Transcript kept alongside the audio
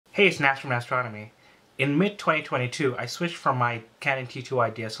Hey, it's Naz from Astronomy. In mid-2022, I switched from my Canon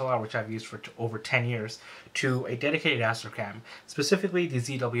T2i DSLR, which I've used for over 10 years, to a dedicated Astrocam, specifically the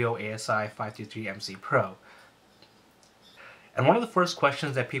ZWO ASI533MC Pro. And one of the first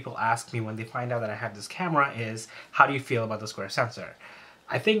questions that people ask me when they find out that I have this camera is, how do you feel about the square sensor?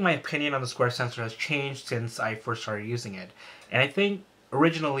 I think my opinion on the square sensor has changed since I first started using it. And I think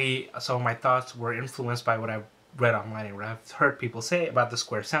originally some of my thoughts were influenced by what I've read online and what I've heard people say about the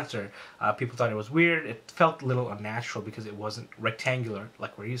square sensor. People thought it was weird. It felt a little unnatural because it wasn't rectangular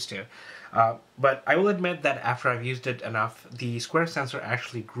like we're used to. But I will admit that after I've used it enough, the square sensor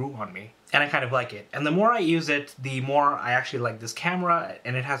actually grew on me. And I kind of like it. And the more I use it, the more I actually like this camera,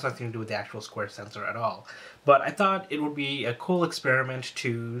 and it has nothing to do with the actual square sensor at all. But I thought it would be a cool experiment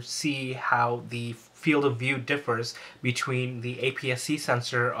to see how the field of view differs between the APS-C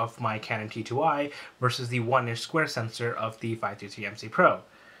sensor of my Canon T2i versus the 1-inch square sensor of the 533MC Pro.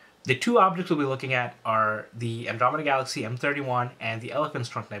 The two objects we'll be looking at are the Andromeda Galaxy M31 and the Elephant's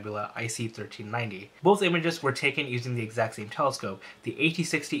Trunk Nebula IC1390. Both images were taken using the exact same telescope, the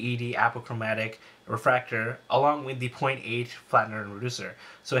AT60ED apochromatic refractor, along with the 0.8 flattener and reducer.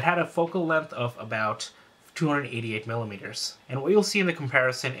 So it had a focal length of about 288 millimeters. And what you'll see in the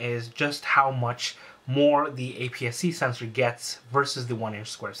comparison is just how much more the APS-C sensor gets versus the 1-inch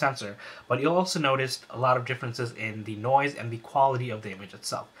square sensor. But you'll also notice a lot of differences in the noise and the quality of the image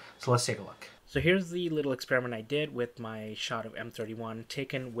itself. So let's take a look. So here's the little experiment I did with my shot of M31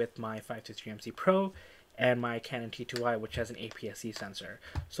 taken with my 533MC Pro and my Canon T2i, which has an APS-C sensor.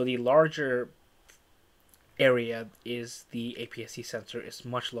 So the larger area is the APS-C sensor is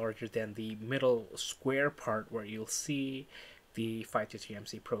much larger than the middle square part where you'll see the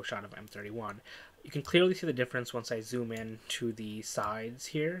 533MC Pro shot of M31. You can clearly see the difference once I zoom in to the sides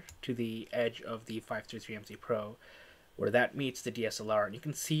here, to the edge of the 533MC Pro, where that meets the DSLR, and you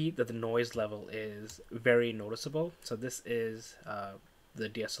can see that the noise level is very noticeable. So this is the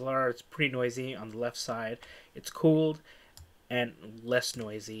DSLR. It's pretty noisy on the left side. It's cooled and less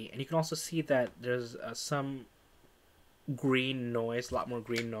noisy, and you can also see that there's some green noise, a lot more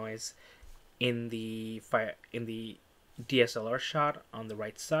green noise in the DSLR shot on the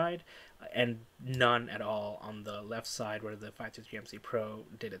right side, and none at all on the left side where the 533MC Pro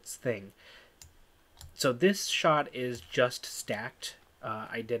did its thing. So this shot is just stacked.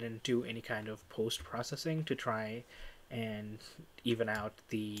 I didn't do any kind of post-processing to try and even out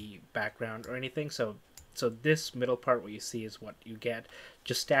the background or anything. So this middle part, what you see is what you get,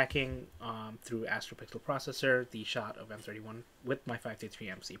 just stacking through Astro Pixel processor, the shot of M31 with my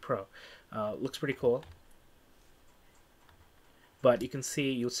 533MC Pro. Looks pretty cool. But you can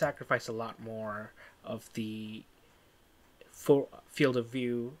see you'll sacrifice a lot more of the field of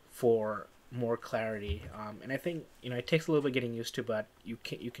view for more clarity, and I think it takes a little bit getting used to, but you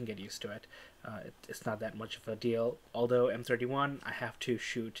can get used to it. It's not that much of a deal. Although M31, I have to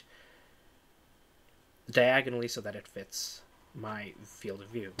shoot diagonally so that it fits my field of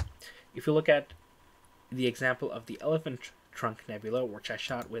view. If you look at the example of the Elephant Trunk Nebula, which I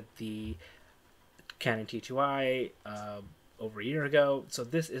shot with the Canon T2i over a year ago, so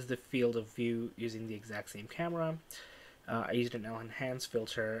this is the field of view using the exact same camera. I used an enhanced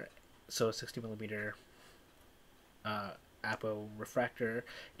filter, so a 60mm apo refractor.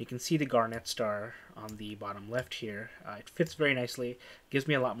 You can see the garnet star on the bottom left here. It fits very nicely, gives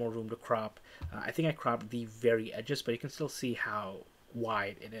me a lot more room to crop. I think I cropped the very edges, but you can still see how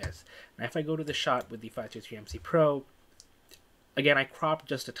wide it is. Now if I go to the shot with the 533MC Pro, again I cropped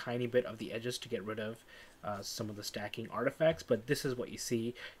just a tiny bit of the edges to get rid of some of the stacking artifacts, but this is what you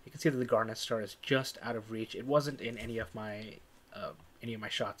see. You can see that the garnet star is just out of reach. It wasn't in any of my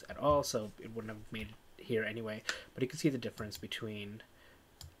shots at all, so it wouldn't have made it here anyway. But you can see the difference between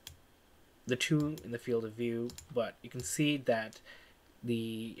the two in the field of view. But you can see that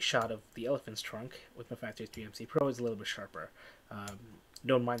the shot of the elephant's trunk with my 533MC Pro is a little bit sharper.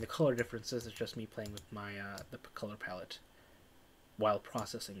 Don't mind the color differences. It's just me playing with my the color palette while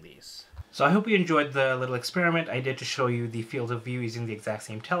processing these. So I hope you enjoyed the little experiment I did to show you the field of view using the exact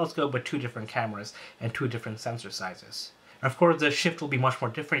same telescope but two different cameras and two different sensor sizes. And of course the shift will be much more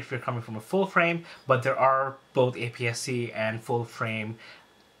different if you're coming from a full frame, but there are both APS-C and full frame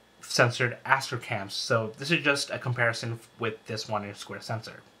censored Astrocams, so this is just a comparison with this 1-inch square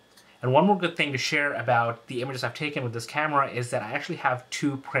sensor. And one more good thing to share about the images I've taken with this camera is that I actually have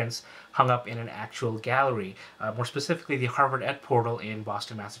two prints hung up in an actual gallery, more specifically the Harvard Ed Portal in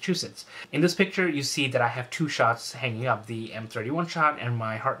Boston, Massachusetts. In this picture, you see that I have two shots hanging up, the M31 shot and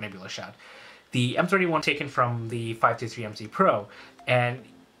my Heart Nebula shot. The M31 taken from the 533MC Pro, and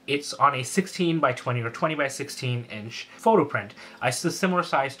It's on a 16 by 20 or 20 by 16 inch photo print. It's a similar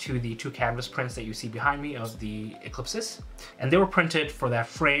size to the two canvas prints that you see behind me of the Eclipses. And they were printed for that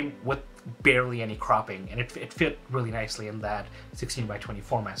frame with barely any cropping, and it fit really nicely in that 16 by 20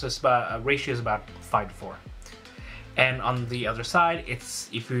 format. So it's about, ratio is about 5:4. And on the other side, it's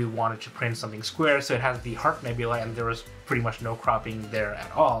if you wanted to print something square, so it has the Heart Nebula, and there was pretty much no cropping there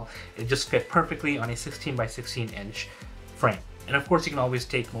at all. It just fit perfectly on a 16 by 16 inch frame. And of course, you can always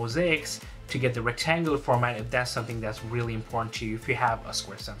take mosaics to get the rectangular format if that's something that's really important to you if you have a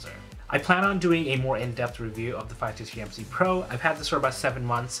square sensor. I plan on doing a more in-depth review of the 533MC Pro. I've had this for about 7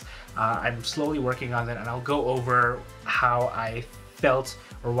 months. I'm slowly working on it, and I'll go over how I felt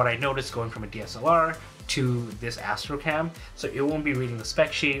or what I noticed going from a DSLR to this Astro cam. So it won't be reading the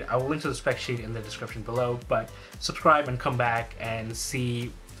spec sheet. I will link to the spec sheet in the description below, but subscribe and come back and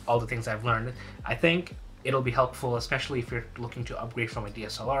see all the things I've learned. I think it'll be helpful, especially if you're looking to upgrade from a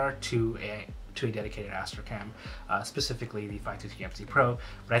DSLR to a dedicated Astro cam, specifically the 533MC Pro.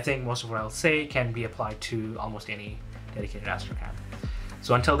 But I think most of what I'll say can be applied to almost any dedicated Astro cam.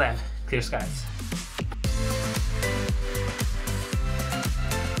 So until then, clear skies.